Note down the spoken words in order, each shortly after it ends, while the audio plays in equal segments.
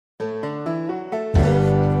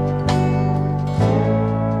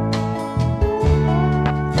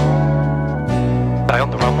Stay on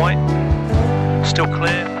the runway. Still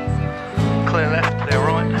clear. Clear left, clear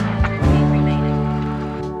right.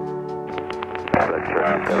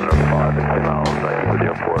 With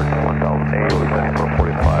your port 1008, we're setting for 45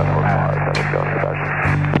 for 5, that is going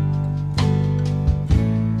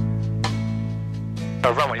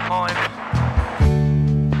to Runway 5.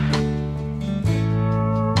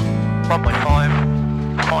 Runway 5.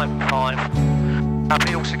 5.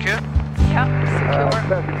 Happy, all secure? Yep, secure.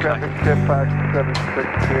 Traffic shift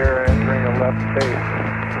 576 here, entering a left base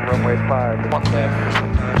from runway 5. One there,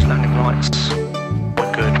 those landing lights.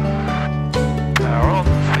 We're good. Power on,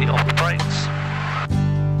 feet off the brakes.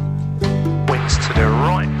 Wings to the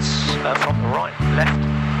right, from the right, left.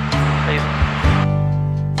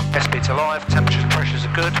 Airspeed's alive, temperatures and pressures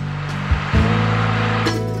are good.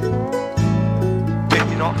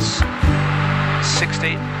 50 knots,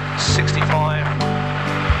 60, 65,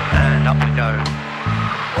 and up we go.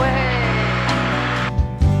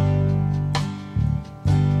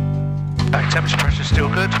 Back temperature pressure still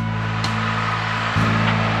good.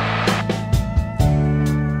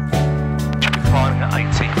 Should be climbing at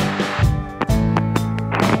 80.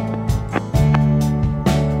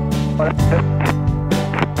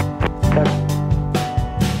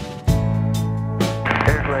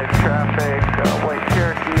 Airways traffic, White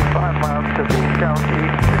Cherokee, 5 miles to the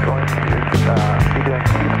southeast. You're going to be doing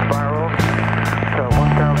east spiral, so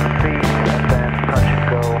 1,000 feet, and then touch and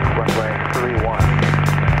go runway 31.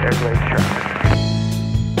 Airways traffic.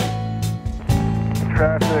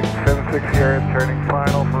 Traffic, 76 here, turning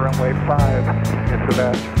final for runway 5. It's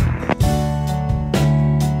Sebastian.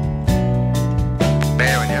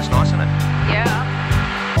 Bearing, yeah, it's nice, isn't it? Yeah.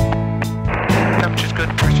 Temperature's good,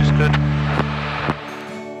 pressure's good.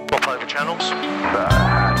 Swap over channels.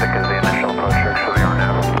 Atlantic is the initial approach for the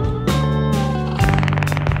RNAV.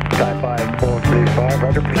 Sky 5435,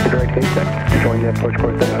 roger, proceed direct 86, join the approach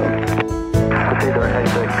course inbound. Proceed direct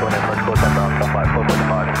 86, join the approach course inbound, Sky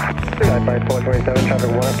 5445. Sky 5427, traffic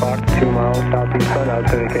 1 o'clock, 2 miles southeastbound,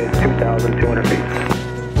 altitude case 2,200 feet.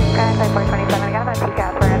 Sky 5427, I got my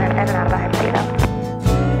PCAS, we're in and out of IMC now.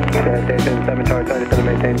 Station 7 charge, I just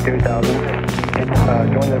maintain 2,000.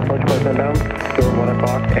 Join the approach course inbound, door 1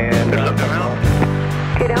 o'clock, and... Look around.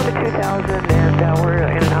 Okay, down to 2,000, and we're in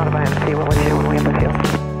and out of IMC. What would you do when we have the field?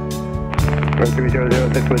 Road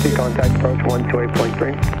 3006 Whiskey, contact approach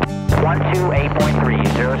 128.3.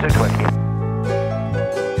 128.3, 06 Whiskey.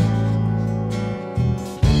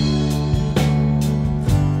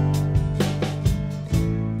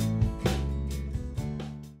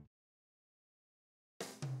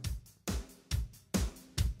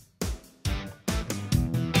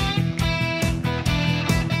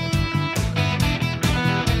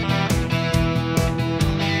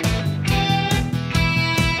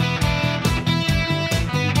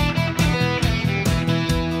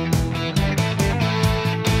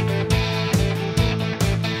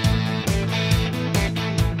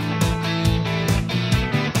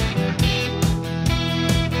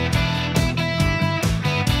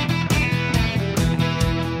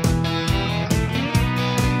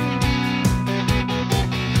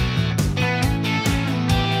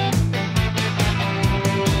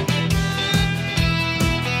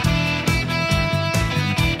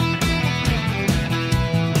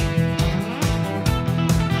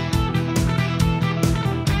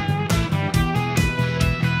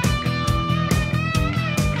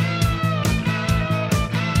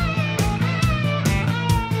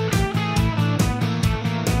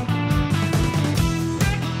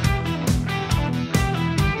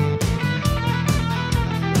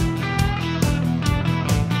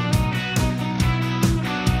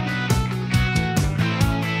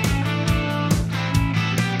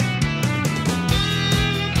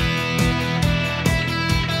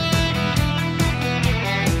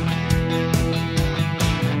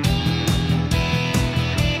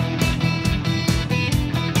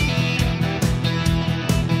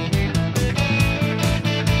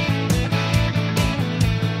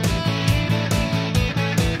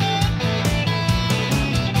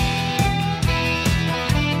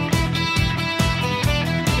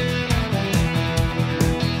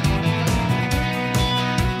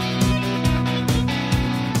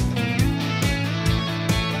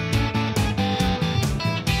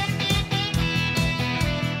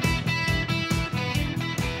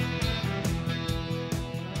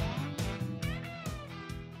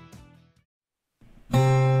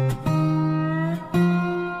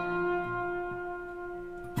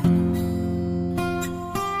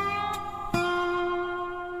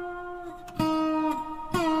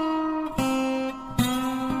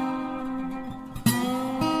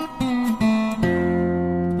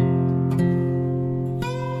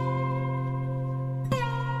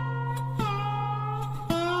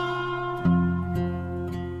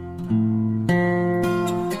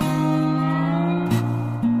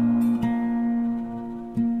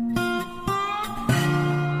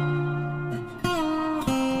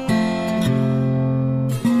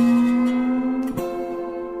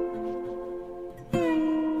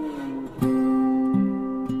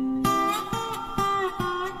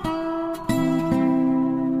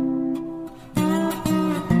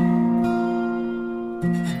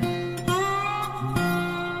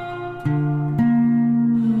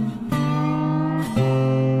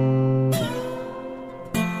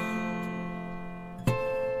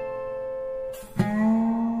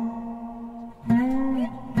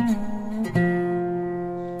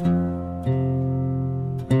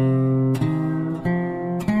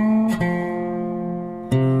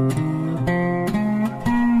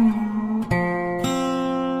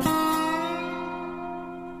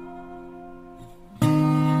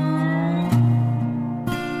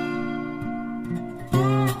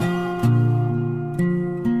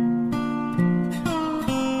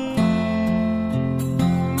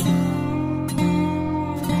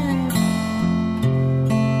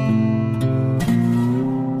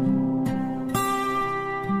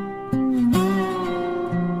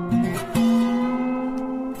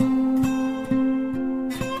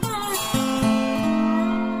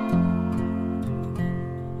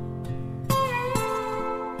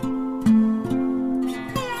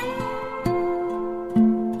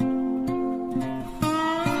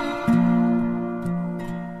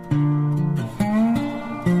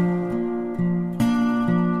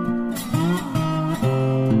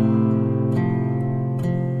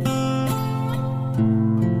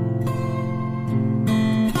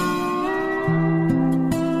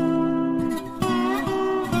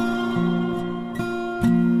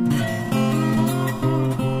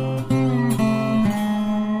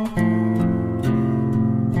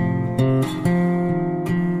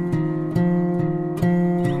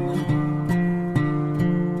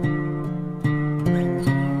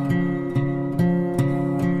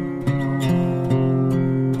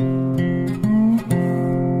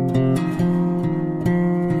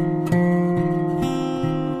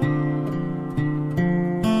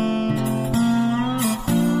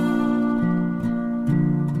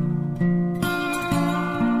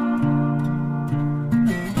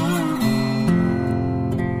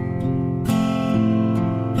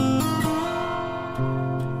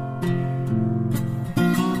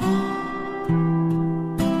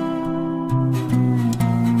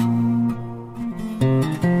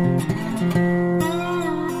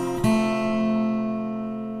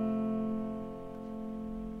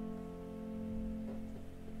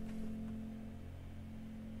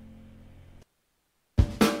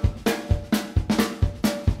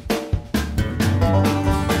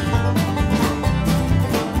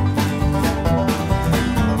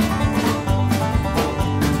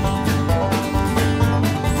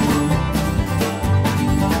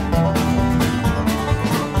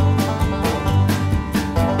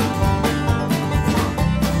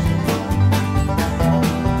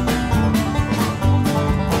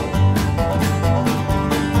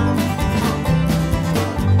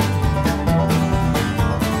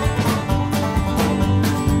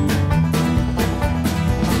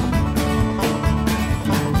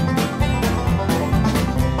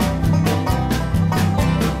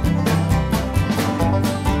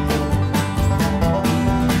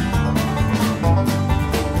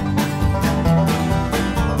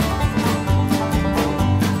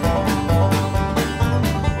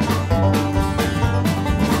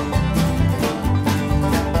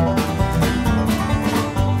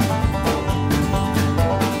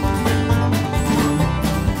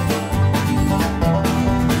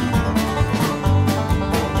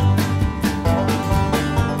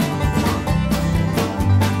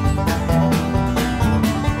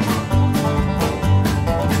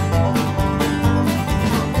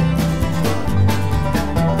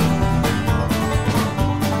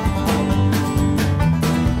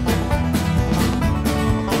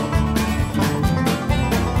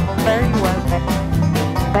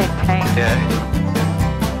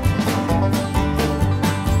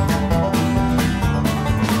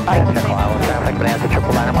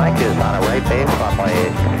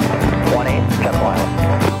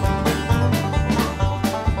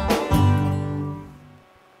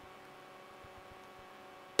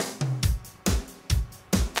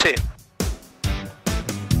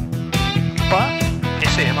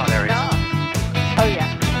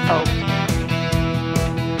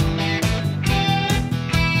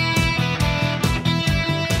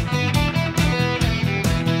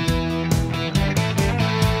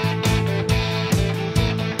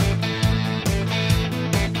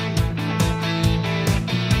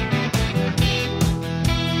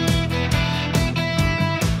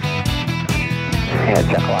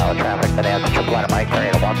 Houston, answer triple line Mike,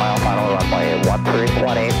 carrying a 1 mile final runway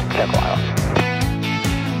 1318, check mile.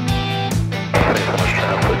 Thanks so much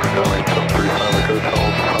traffic, going 735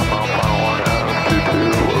 hotels, 5 mile final line,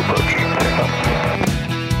 22, approach, take off.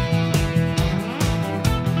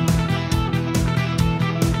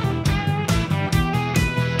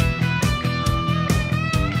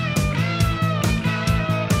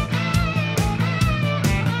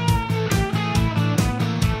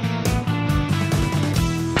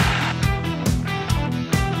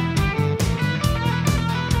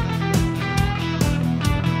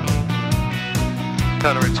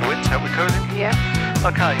 Further into winds, how we cruising? Yeah.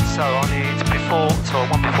 Okay, so I need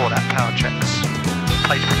one before that, power checks.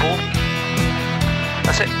 Page before.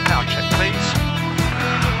 That's it, power check please.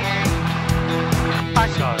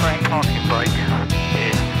 Parking brake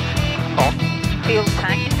is on. Fuel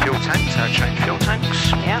tank. Fuel tanks, so change fuel tanks.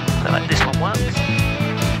 Yeah. So like this one works.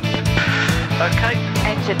 Okay.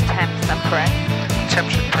 Engine temps and press.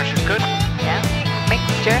 Temperature and pressure's good. Yeah.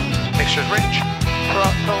 Mixture. Mixture's rich.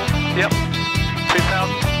 Throttle. Yep.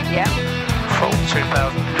 2000. Yeah. Full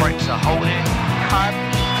 2000. Brakes are holding. Carb.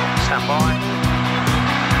 Stand by.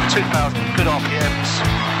 2000. Good RPMs.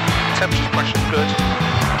 Temperature pressure's good.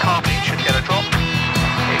 Carby should get a drop.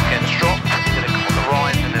 It gets dropped. Then it comes on the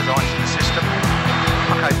rise and there's ice in the system.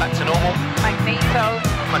 Okay, back to normal. Magneto.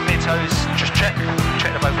 Magnetos, just check.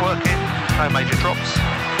 Check they're both working. No major drops.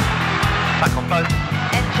 Back on both.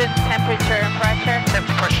 Engine temperature and pressure.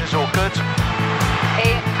 Temperature pressure's all good.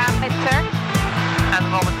 Ammeter.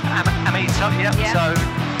 Ammeter, yep. Yeah. So,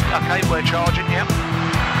 okay, we're charging, yep.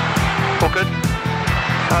 All good.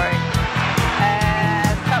 Sorry.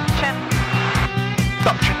 Suction.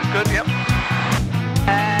 Suction is good, yep.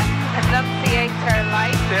 Annunciator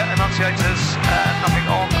light. Yeah, annunciators, nothing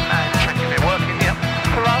on, and checking they're working, yep.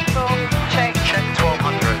 Throttle. Check. Check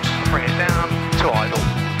 1200, bring it down to idle,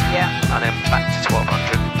 Yeah. and then back to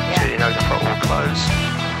 1200, so you know the throttle will close.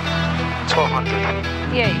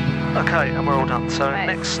 1200. Yay. Okay, and we're all done. So Right,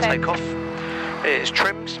 next set. takeoff is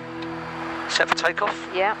trims, set for takeoff.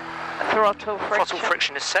 Yeah. Throttle friction. Throttle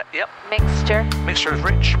friction is set, yep. Mixture. Mixture is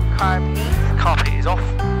rich. Carb heat. Carb heat is off.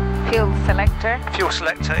 Fuel selector. Fuel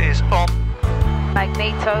selector is on.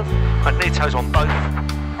 Magnetos. Magnetos on both.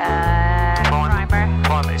 Primer.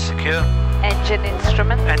 Primer is secure. Engine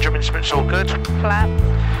instrument. Engine instruments all good. Flaps.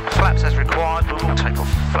 Flaps as required. We will take off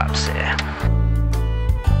flaps here.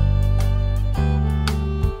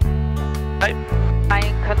 Okay.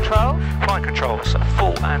 Flying control. Flight control, so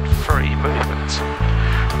full and free movement.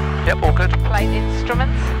 Yep, all good. Flight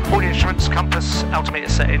instruments. All the instruments, compass, altimeter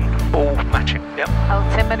setting, all matching. Yep.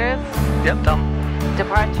 Altimeters. Yep, done.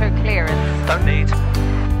 Departure clearance. Don't need.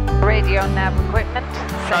 Radio nav equipment.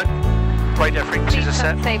 No. Radio frequencies are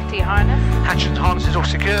set. Safety harness. Hatch and harness is all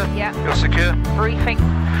secure. Yeah. You're secure. Briefing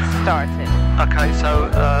started. Okay, so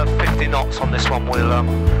 50 knots on this one. We'll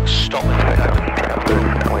stop and go. Traffic,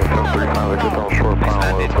 735 hotels, short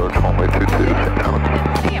final approach, runway 22, check down.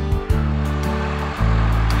 See him.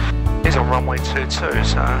 He's on runway 22,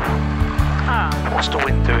 so Ah. what's the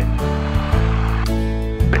wind doing?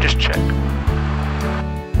 Let me just check.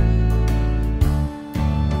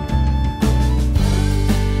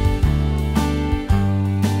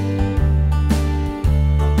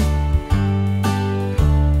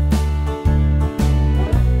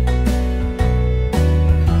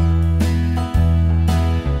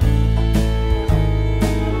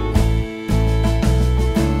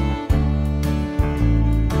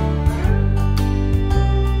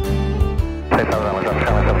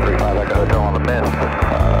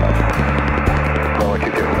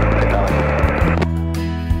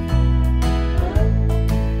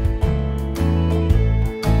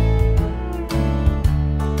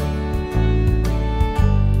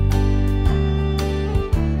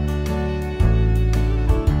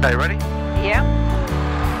 Okay, ready? Yeah.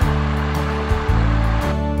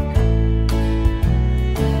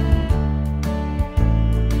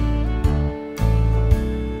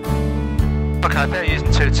 Okay, if they're using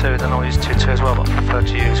 2.2, then I'll use 2.2 as well, but I prefer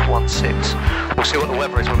to use 1.6. We'll see what the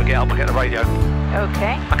weather is when we get up, we'll get the radio.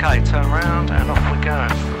 Okay. Okay, turn around and off we go.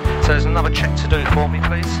 So there's another check to do for me,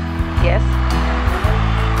 please. Yes.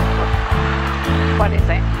 What is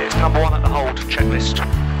it? It's number 1 at the hold checklist.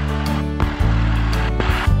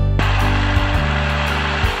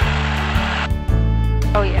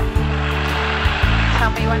 Oh yeah.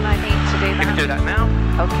 Tell me when I need to do You can that. do that now.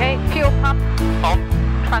 Okay. Fuel pump. On,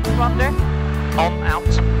 Transponder. on, out,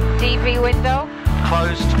 DV window.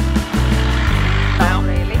 closed, Not out,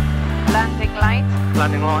 really. Landing light.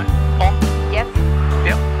 landing light, on, Yes.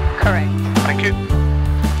 yep, Correct. thank you.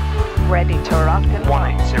 Ready to rock and roll.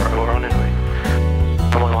 180 we're on anyway.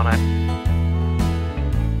 Runway that.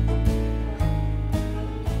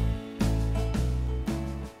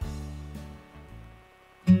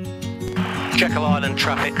 Jekyll Island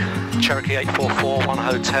traffic, Cherokee 844, 1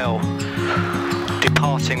 hotel,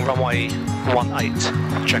 departing runway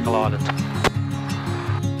 18, Jekyll Island.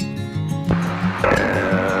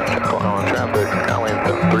 Jekyll Island traffic, Alliance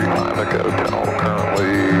 735 Echo Hotel,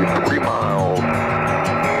 currently 3 miles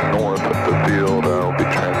north of the field. I'll be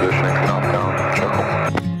transitioning southbound Jekyll.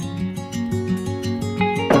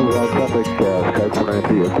 Traffic, Skype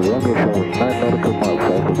 493 Echo Romeo showing 9 nautical miles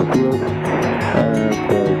south of the field, and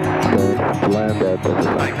to land at the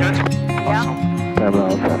Hey, good. Awesome.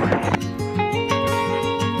 terminal traffic.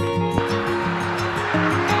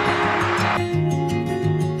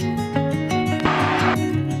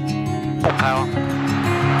 Full power.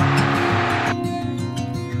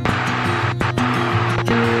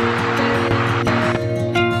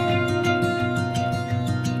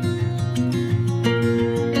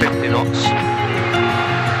 Knots.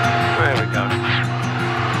 There we go.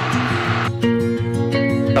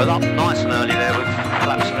 Goes up nice and early there with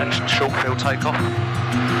flap selection, short field takeoff.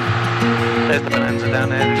 There's the Bonanza down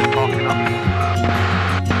there, they're just parking up.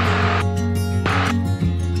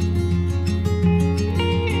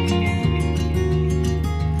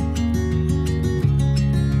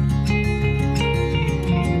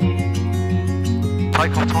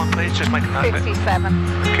 Takeoff time please, just make a note of it. 57.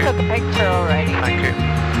 Thank you. Took a picture already. Thank you.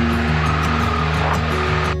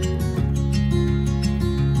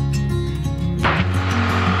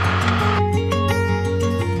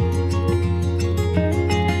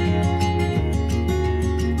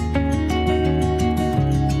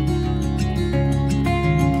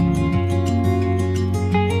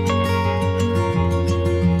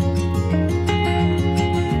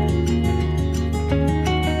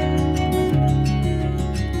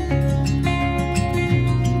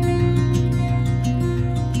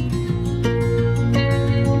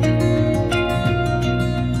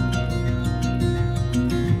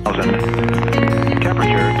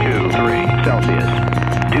 Temperature 23 Celsius.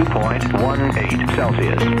 Dew point 18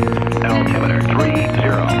 Celsius. Altimeter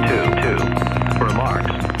 3022.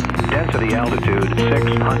 Remarks. Density altitude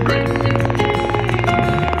 600.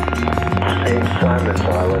 St. Simon's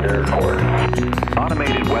Island Airport.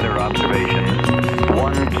 Automated weather observation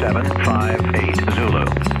 1758 Zulu.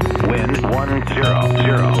 Wind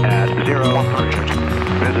 100 at 000.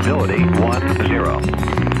 Visibility 10.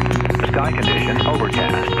 Sky condition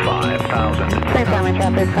overcast 5,000. St. Simon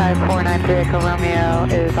traffic, Sky 493 Echo Romeo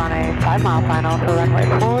is on a 5-mile final for runway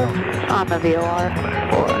 4 on the VOR.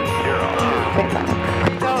 St. Simon.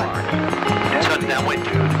 Go it. Turn down wind.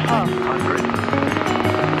 Oh. 100.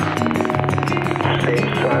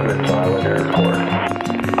 St. Simon's Island Airport.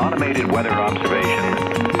 Automated weather observation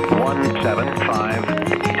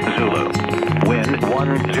 1758 Zulu. Wind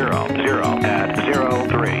 100 at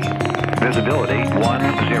 03. Visibility 10.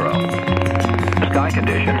 Sky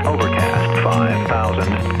condition overcast 5,000.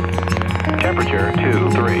 Temperature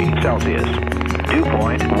 23 Celsius. Dew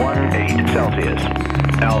point 18 Celsius.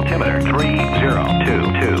 Altimeter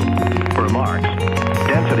 3022. Remarks.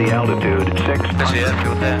 Density altitude 6. There's the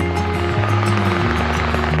airfield there.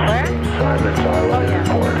 Where? Simon's Island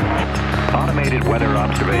Airport. Automated weather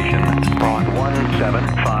observation on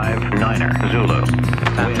 1759er Zulu.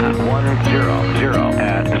 Wind 100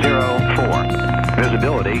 at 04.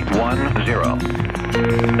 Visibility 10.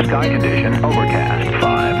 Sky condition overcast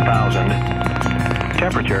 5,000.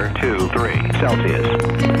 Temperature 23 Celsius.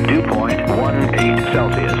 Dew point 18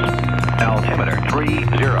 Celsius. Altimeter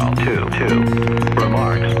 3022.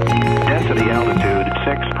 Remarks. Density altitude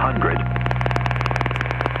 600.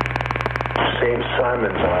 St.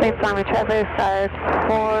 Simon's Island. St. Simon traffic, Sky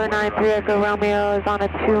 493 Echo Romeo is on a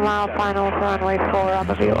 2-mile final for runway 4 on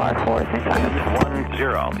the VOR for St. Simon.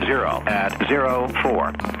 100 at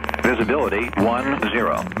 04. Visibility 10.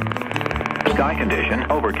 Sky condition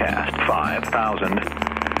overcast 5,000.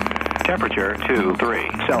 Temperature 23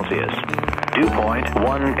 Celsius. Dew point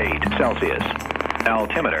 18 Celsius.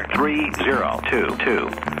 Altimeter 3022.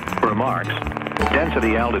 Remarks.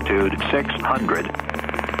 Density altitude 600.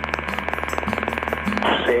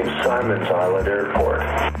 St. Simon's Island Airport.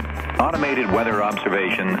 Automated weather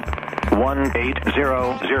observation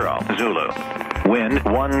 1800 Zulu. Wind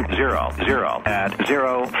 100 at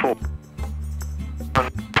 04.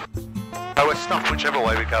 Oh, we're stuffed whichever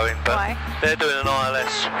way we're going, but Why? they're doing an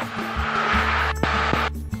ILS.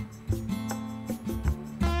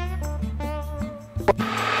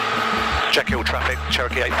 Jekyll traffic,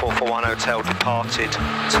 Cherokee 8441 Hotel departed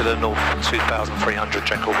to the north 2300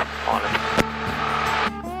 Jekyll Island.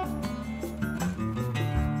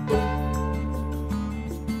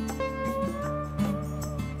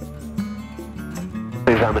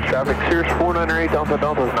 Simon traffic, Sirius 498 Delta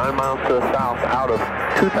Delta is 9 miles to the south out of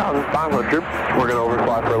 2,500. We're going to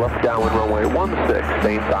overfly for a left downwind runway 16,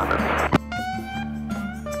 St. Simon.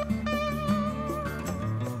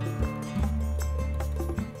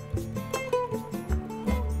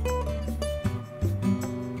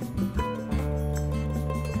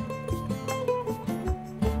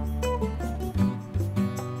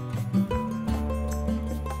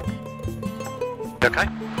 Okay?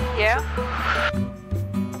 Yeah.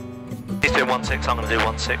 He's doing 16, I'm going to do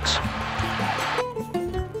 16.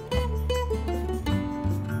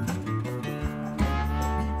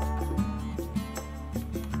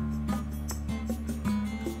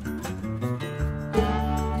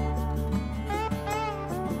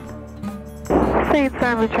 St.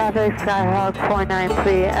 Simon traffic, Skyhawk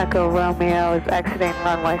 493 Echo Romeo is exiting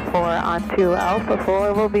runway 4 onto Alpha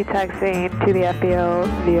 4. We'll be taxiing to the FBO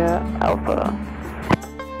via Alpha.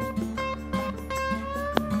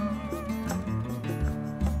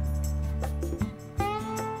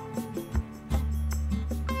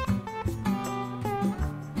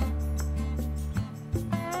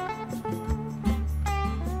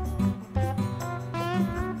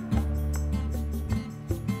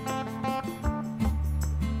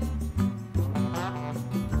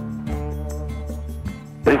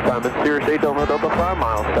 St. Simon, Sirius 8 Delta Delta 5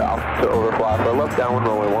 miles south to overfly for a left downwind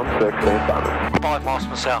runway 16, St. Simon. 5 miles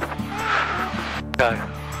from the south. Go.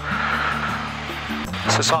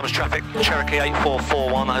 So Simon's traffic, Cherokee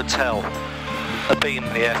 8441 Hotel. A beam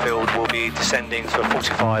in the airfield will be descending to a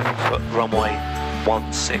 45-foot runway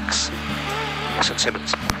 16. St.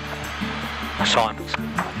 Simmons. Simons.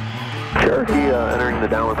 Cherokee entering the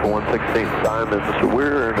downwind for 16 Simons.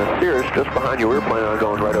 We're in a Cirrus just behind you. We're planning on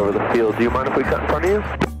going right over the field. Do you mind if we cut in front of you?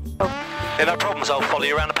 Yeah, no problems. I'll follow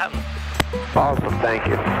you around the pattern. Awesome, thank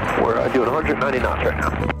you. We're doing 190 knots right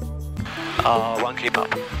now. I won't keep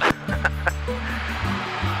up.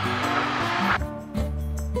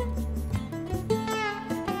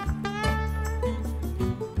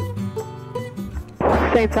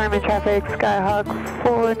 St. Simon traffic, Skyhawk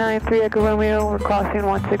 493 Echo Romeo. We're crossing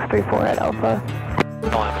 1634 at Alpha.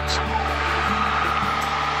 Diamonds.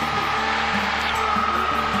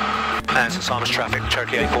 And St. Simon's traffic,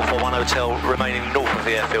 Cherokee 8441 Hotel, remaining north of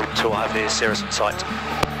the airfield until I have the Cirrus in sight.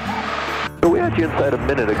 So we had you inside a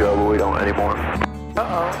minute ago, but we don't anymore.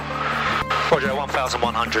 Uh-oh. Roger,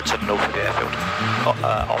 1,100 to the north of the airfield,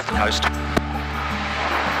 off the coast.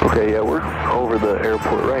 Okay, yeah, we're over the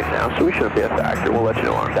airport right now, so we shouldn't be a factor. We'll let you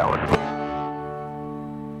know on that one.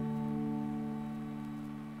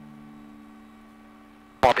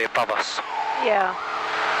 Might be above us. Yeah.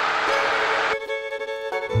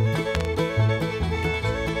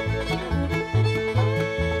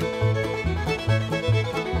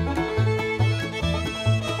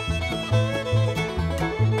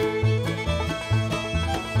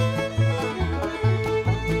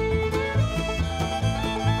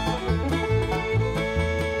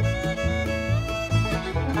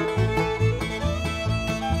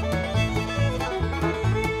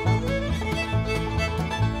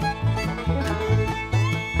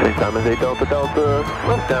 St. Simon's 8 Delta Delta,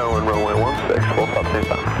 left downwind runway 16, full stop St.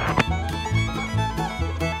 Simon.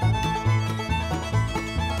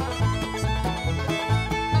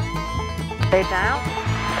 Stay down?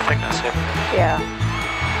 I think that's it. Yeah.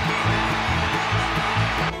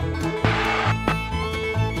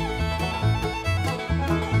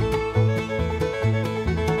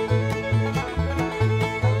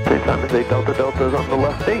 St. Simon's 8 Delta Delta is on the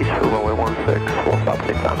left base for runway 16, full stop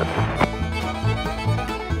St. Simon.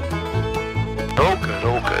 All good,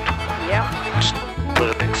 all good. Yep. Just put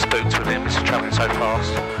a bit spooked with him because he's travelling so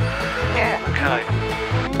fast. Yeah. Okay.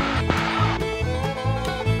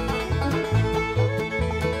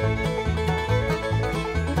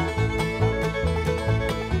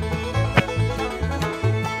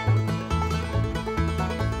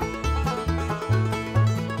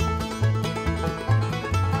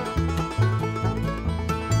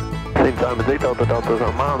 St. Simon's 8 Delta Delta is on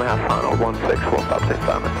a mile and a half final, 16, full stop St.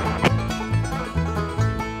 Simon.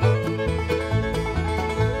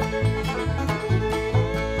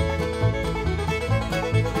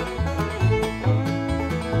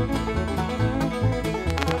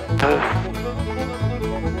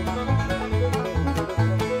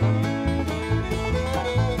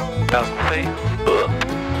 Thousand feet.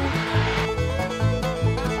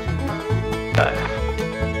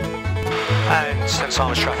 And St.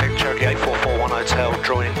 Simon's traffic, Cherokee 8441 Hotel,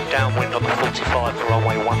 joining downwind on the 45 for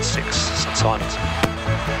runway 16, St. Simon's.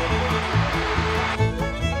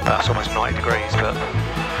 That's almost 90 degrees, but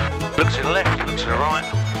look to the left, look to the right.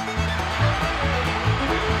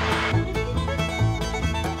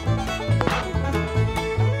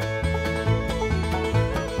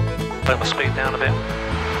 Slow my speed down a bit.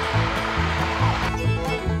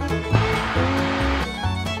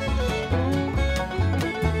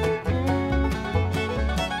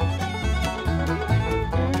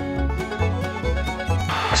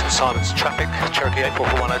 Silence traffic, Cherokee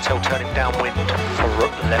 844 Hotel turning downwind for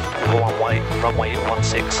left runway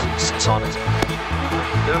 16, silence.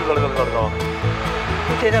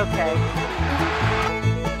 You did okay.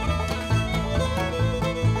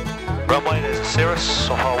 Runway, there's a Cirrus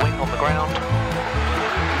off our wing on the ground.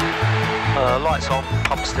 Lights on,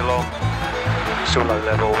 pump still on, still low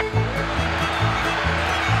level.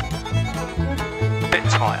 Bit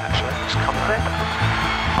tight actually, just come a bit.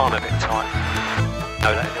 I'm a bit tight.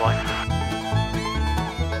 Know that anyway.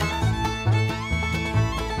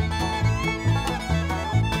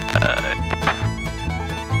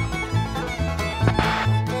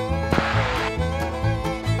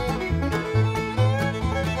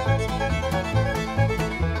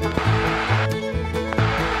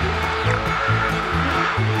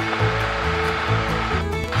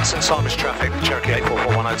 St Simon's traffic, Cherokee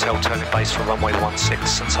 8441 Hotel turning base for runway 16,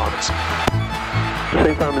 St Simon's.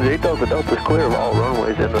 St. Simon's 8 Delta Delta is clear of all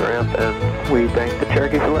runways in the ramp, and we thank the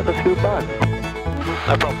Cherokee for letting us scoot by.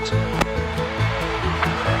 No problems.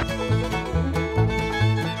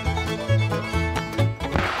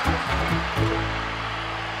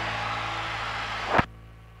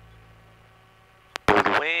 All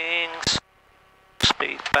the wings,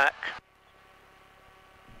 speed back.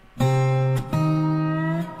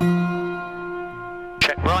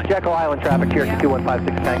 Check right. Jekyll Island traffic, Cherokee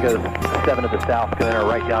 2156 Tango 7 to the south, going to enter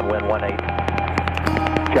right downwind 18.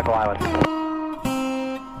 Jekyll Island.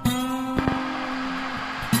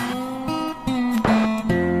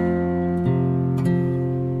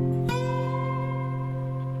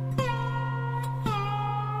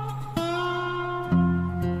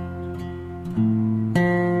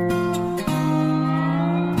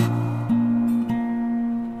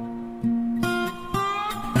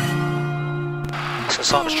 St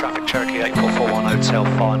Simon's traffic, Cherokee 8441 Hotel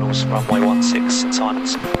finals, runway 16, St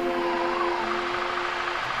Simon's.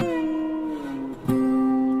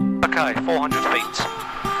 Okay, 400 feet.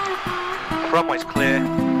 Runway's clear,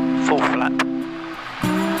 full flap.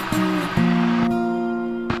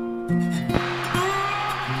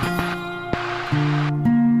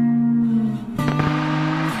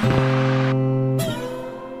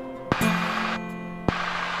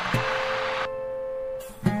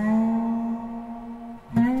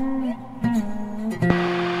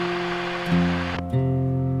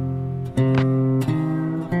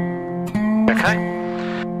 Okay.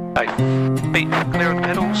 Okay. Feet clear of the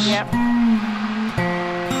pedals. Yep.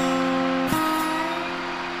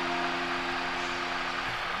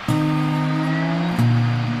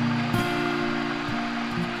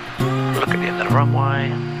 Look at the end of the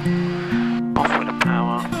runway. Off with the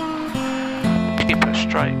power. Keep her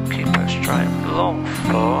straight, keep her straight. Long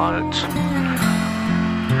float.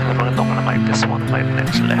 And I'm not going to make this one, make the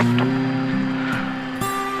next left.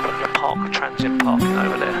 Put the park, transient parking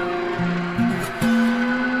over there.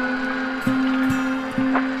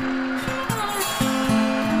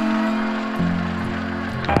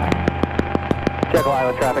 Jekyll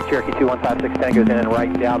Island traffic, Cherokee 2156 Tango's in and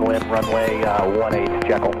right downwind, runway 18,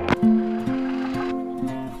 Jekyll.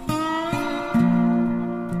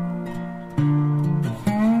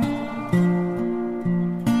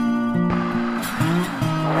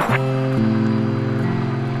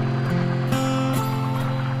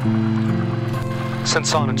 St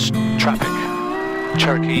Simon's traffic,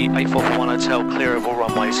 Cherokee 8441 Hotel, clear of all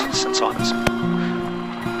runways, St Simon's.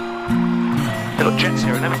 They've got jets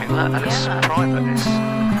here and everything like that, and it's private, it's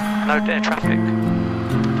no air traffic.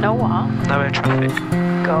 No what? No air traffic.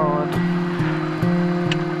 God.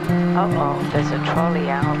 Uh-oh, there's a trolley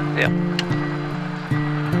out. Yep.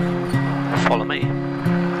 Follow me.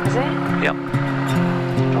 Is it? Yep.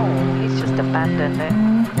 Oh, he's just abandoned it.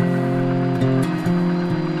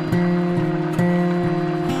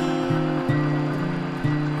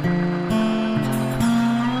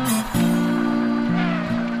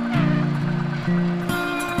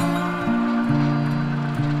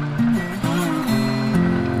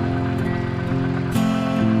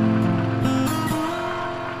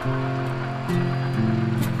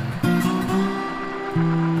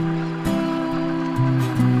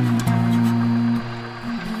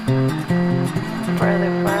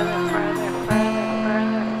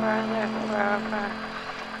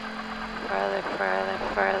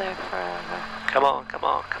 Further. Come on, come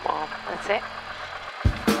on, come on. That's it.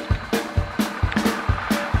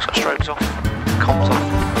 So strobes off, comms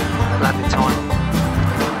off, landing time.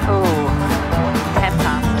 Ooh, 10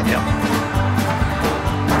 past. Yep.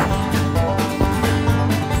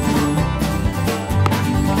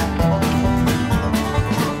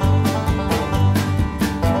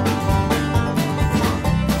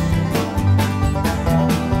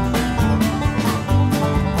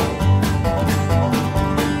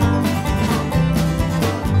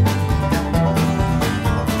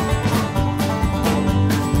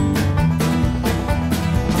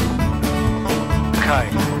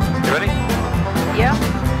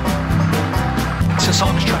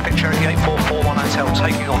 traffic, Cherokee 8441 Hotel,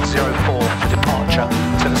 taking on 04 for departure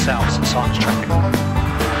to the south, St Simon's traffic.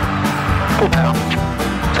 Full power.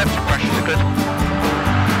 Temperature pressures are good.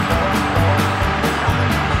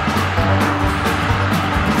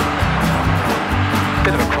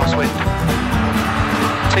 Bit of a crosswind.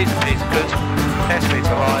 T's and P's are good. Airspeed's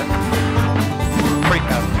alive.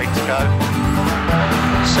 3,000 feet to go.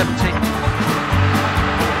 70.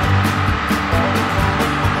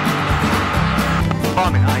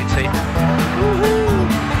 Climbing at 80. Woohoo!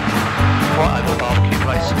 Right over the barbecue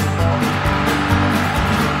place.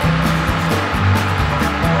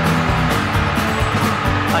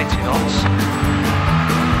 Knots.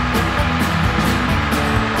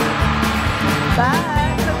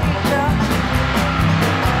 Bye, Felicia.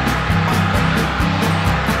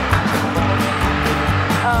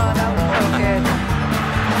 Oh, that was so good.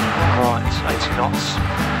 Right, 80 knots.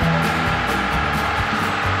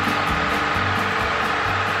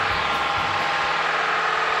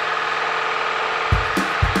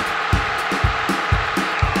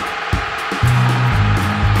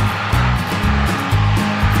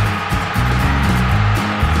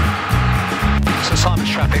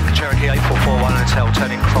 Traffic, Cherokee 8441 Hotel,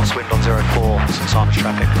 turning crosswind on 04, St Simon's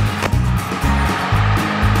traffic.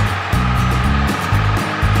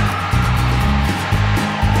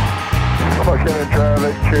 McKinnon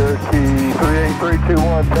traffic, Cherokee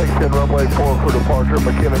 38321, text in runway 4 for departure,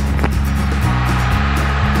 McKinnon.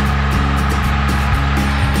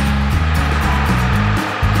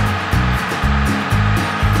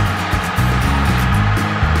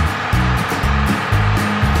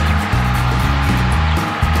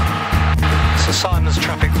 Simon's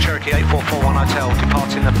traffic, Cherokee 8441 Hotel,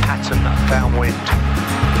 departing the pattern downwind.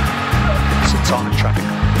 St Simon's traffic.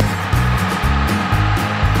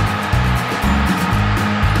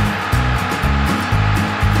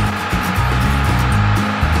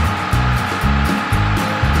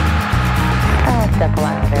 Central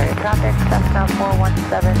Island area traffic, Cessna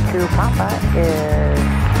 4172 Papa is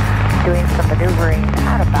doing some maneuvering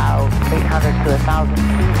at about 800 to 1,000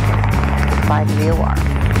 feet by the VOR.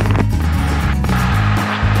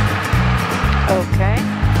 Okay.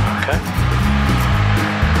 Okay.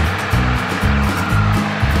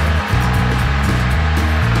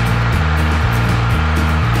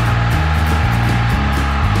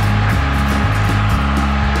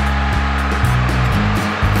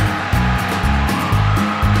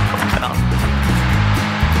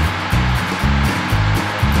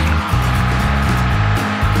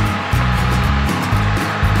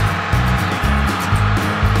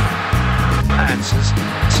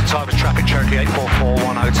 St Simon's traffic, Cherokee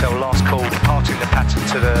 8441 Hotel, last call, departing the pattern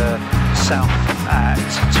to the south at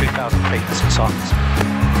 2,000 feet at St Simon's.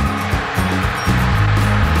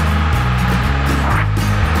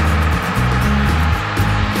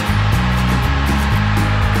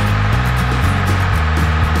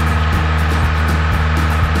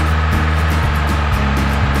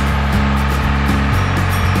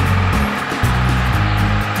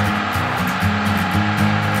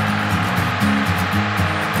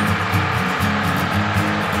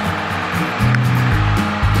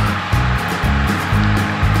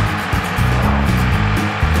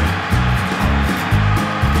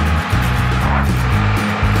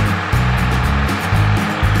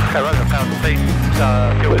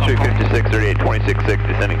 District 5638, 26.6,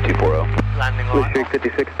 descending 240. Landing line. District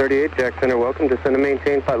 5638, Jack Center, welcome. Descend and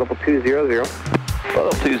maintain flight level 200. Flight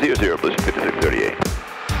level 200, District 5638.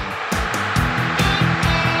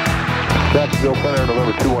 Jacksonville Center,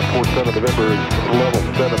 November 2147, November is level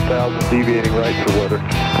 7,000, deviating right for weather.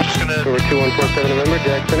 Over 2147 November,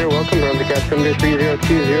 Jack Center, welcome. Run to Cat 3020.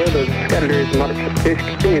 The scattered areas of modification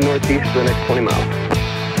continue northeast for the next 20 miles.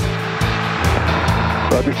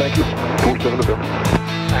 Roger, thank you. 47 November.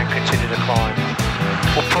 And continue to climb.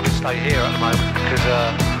 We'll probably stay here at the moment because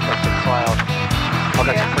of the cloud. I'll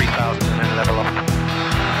go to 3,000 and then level off.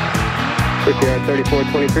 CPR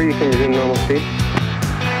 3423, you can resume normal speed.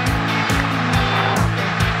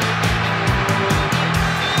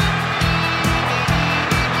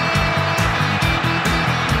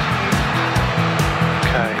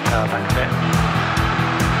 Okay, power back a bit.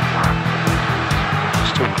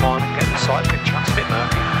 Still climbing, getting the sight picture. It's a bit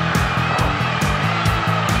murky.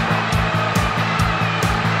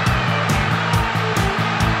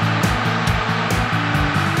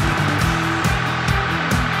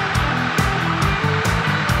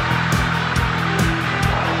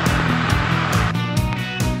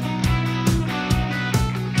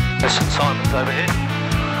 There's St Simon's over here.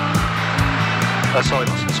 Sorry,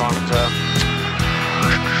 not St Simon's.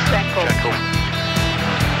 Jekyll.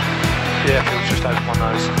 Yeah, feels just over my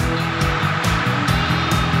nose.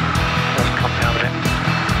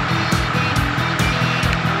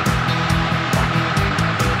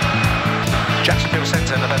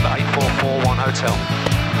 8441 Hotel.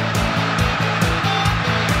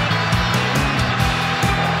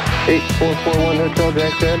 8441 Hotel,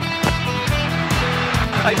 Jack said.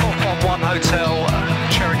 8441 Hotel,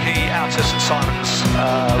 Cherokee, out to St Simons.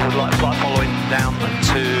 Would like flight following down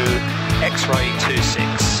to X-ray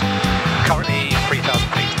 26. Currently 3,000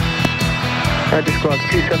 feet. Roger, squawk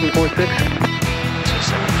 2746.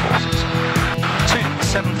 2746.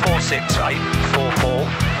 2746,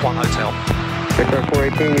 8441 Hotel. Checkar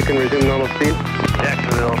 418, you can resume normal speed.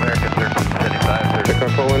 Jacksonville, American 1375. Checkar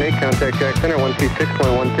 418, contact Jack Center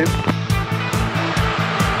 126.12.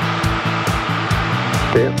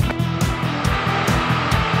 See ya.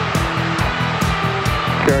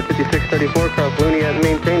 Checkar 5634, cross Looney at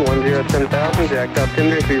maintain 1010,000, Jack Top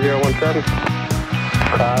Tinder 3017.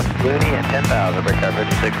 Cross Looney and 10,000, Breakout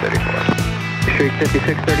 5634. Street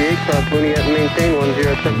 5638, cross Looney at maintain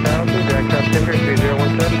 1010,000, Jack Top Tinder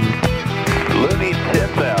 3017. Looney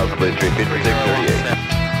 10,000, Blue Street 5638.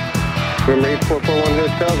 Remember 8441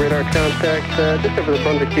 Hotel, radar contact just over the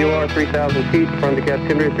Brunswick QR, 3,000 feet, Brunswick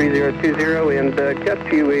altimeter 3020, and got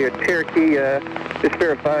to a Cherokee, just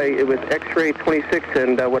verify it was X-ray 26,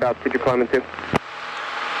 and what altitude you're climbing to?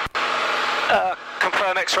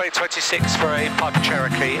 Confirm X-ray 26 for a Piper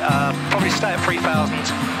Cherokee. Probably stay at 3,000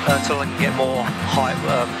 until I can get more height.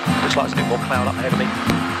 Looks like there's a bit more cloud up ahead of me.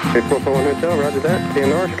 8441 Hotel, roger that.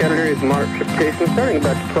 DNR, scattered areas marked, precipitation starting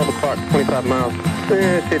about 12 o'clock, 25 miles,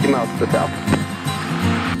 50 miles to the south.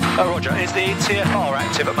 Oh, roger. Is the TFR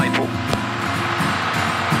active at Maple?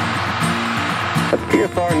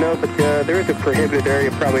 TFR, no, but there is a prohibited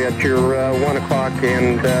area probably at your 1 o'clock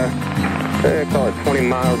and call it 20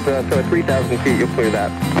 miles, so at 3,000 feet you'll clear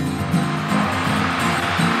that.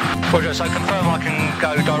 Roger, so confirm I can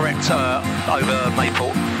go direct over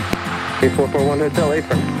Maple. 8441 Hotel,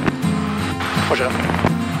 apron. Roger.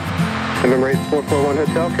 November 8441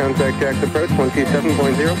 Hotel, contact Jack's approach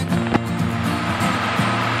 127.0.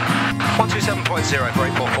 127.0 for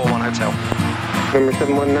 8441 Hotel. November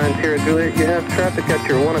 719 Sierra Juliet, you have traffic at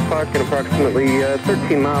your 1 o'clock and approximately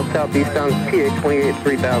 13 miles southeast on PA 28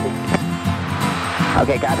 3000.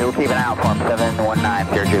 Okay, copy. We'll keep an eye out for him.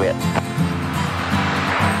 719 Sierra Juliet.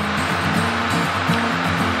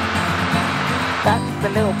 That's the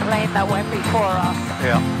little plane that went before us.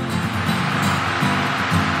 Yeah.